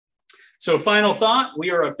So final thought,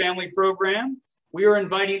 we are a family program. We are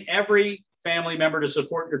inviting every family member to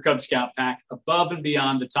support your Cub Scout pack above and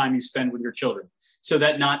beyond the time you spend with your children, so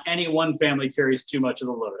that not any one family carries too much of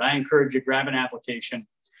the load. I encourage you to grab an application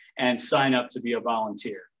and sign up to be a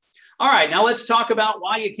volunteer. All right, now let's talk about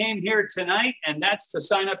why you came here tonight, and that's to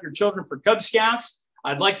sign up your children for Cub Scouts.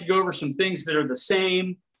 I'd like to go over some things that are the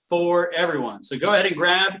same for everyone. So go ahead and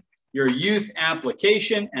grab your youth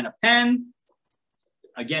application and a pen.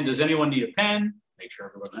 Again, does anyone need a pen? Make sure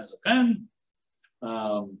everyone has a pen.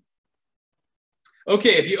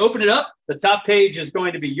 Okay, if you open it up, the top page is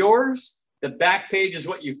going to be yours. The back page is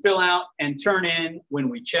what you fill out and turn in when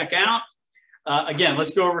we check out. Again,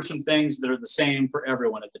 let's go over some things that are the same for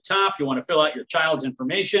everyone. At the top, you want to fill out your child's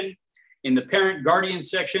information. In the parent guardian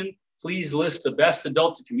section, please list the best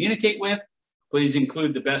adult to communicate with. Please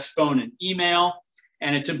include the best phone and email.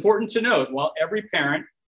 And it's important to note, while every parent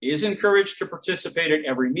is encouraged to participate at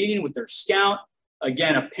every meeting with their scout,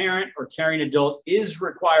 again, a parent or caring adult is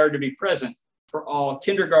required to be present for all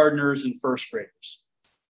kindergartners and first graders.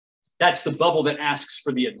 That's the bubble that asks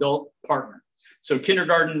for the adult partner. So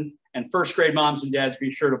kindergarten and first grade moms and dads, be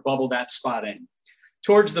sure to bubble that spot in.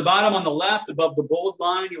 Towards the bottom on the left, above the bold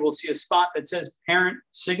line, you will see a spot that says parent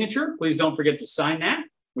signature. Please don't forget to sign that.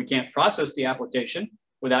 We can't process the application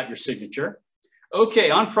without your signature.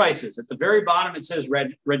 Okay, on prices, at the very bottom, it says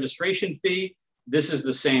registration fee. This is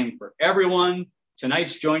the same for everyone.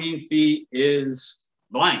 Tonight's joining fee is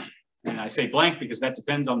blank. And I say blank because that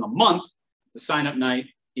depends on the month the sign-up night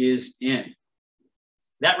is in.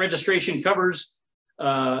 That registration covers,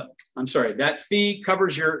 that fee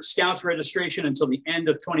covers your Scouts registration until the end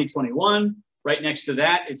of 2021. Right next to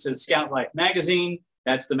that, it says Scout Life Magazine.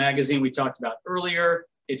 That's the magazine we talked about earlier.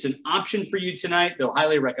 It's an option for you tonight, though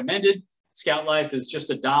highly recommended. Scout Life is just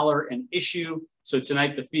 $1 an issue. So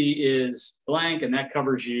tonight the fee is blank, and that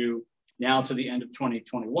covers you now to the end of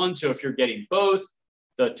 2021. So if you're getting both,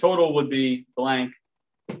 the total would be blank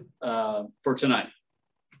for tonight.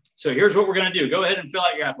 So here's what we're going to do. Go ahead and fill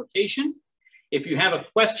out your application. If you have a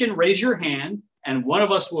question, raise your hand, and one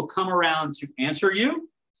of us will come around to answer you.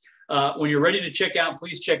 When you're ready to check out,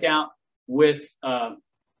 please check out with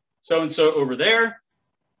so-and-so over there.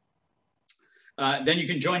 Then you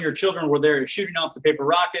can join your children where they're shooting off the paper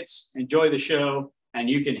rockets. Enjoy the show, and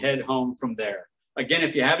you can head home from there. Again,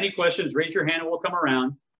 if you have any questions, raise your hand and we'll come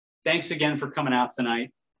around. Thanks again for coming out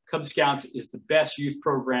tonight. Cub Scouts is the best youth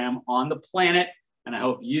program on the planet, and I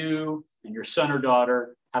hope you and your son or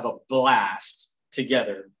daughter have a blast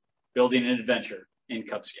together building an adventure in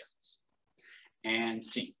Cub Scouts. And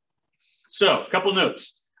scene. So, a couple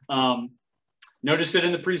notes. Notice that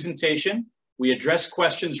in the presentation, we address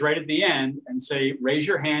questions right at the end and say, raise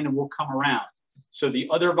your hand and we'll come around. So the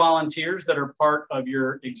other volunteers that are part of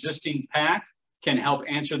your existing pack can help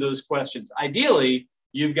answer those questions. Ideally,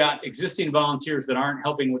 you've got existing volunteers that aren't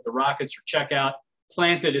helping with the rockets or checkout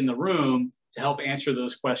planted in the room to help answer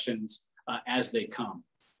those questions as they come.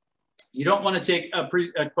 You don't want to take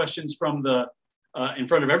questions from the in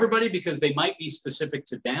front of everybody because they might be specific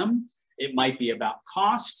to them. It might be about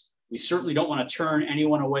cost. We certainly don't want to turn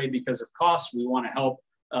anyone away because of cost. We want to help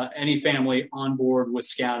any family on board with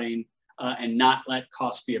scouting and not let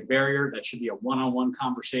cost be a barrier. That should be a one-on-one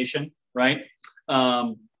conversation, right?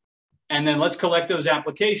 And then let's collect those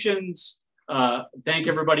applications. Thank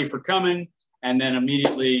everybody for coming, and then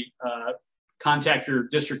immediately contact your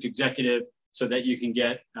district executive so that you can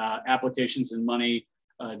get applications and money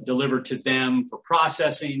delivered to them for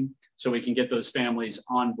processing so we can get those families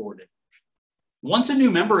onboarded. Once a new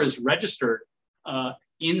member is registered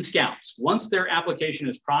in Scouts, once their application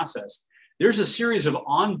is processed, there's a series of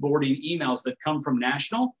onboarding emails that come from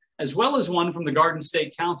National, as well as one from the Garden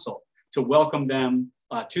State Council to welcome them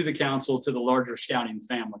to the council, to the larger scouting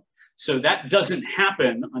family. So that doesn't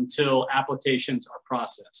happen until applications are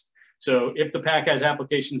processed. So if the pack has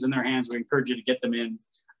applications in their hands, we encourage you to get them in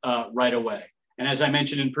right away. And as I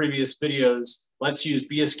mentioned in previous videos, let's use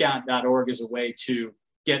beascout.org as a way to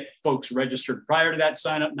get folks registered prior to that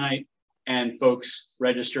sign-up night and folks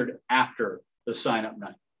registered after the sign-up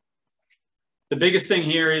night. The biggest thing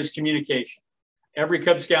here is communication. Every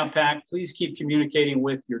Cub Scout pack, please keep communicating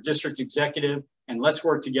with your district executive, and let's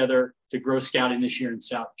work together to grow scouting this year in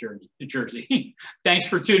South Jersey. Thanks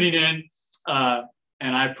for tuning in,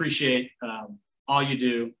 and I appreciate all you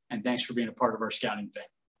do, and thanks for being a part of our scouting family.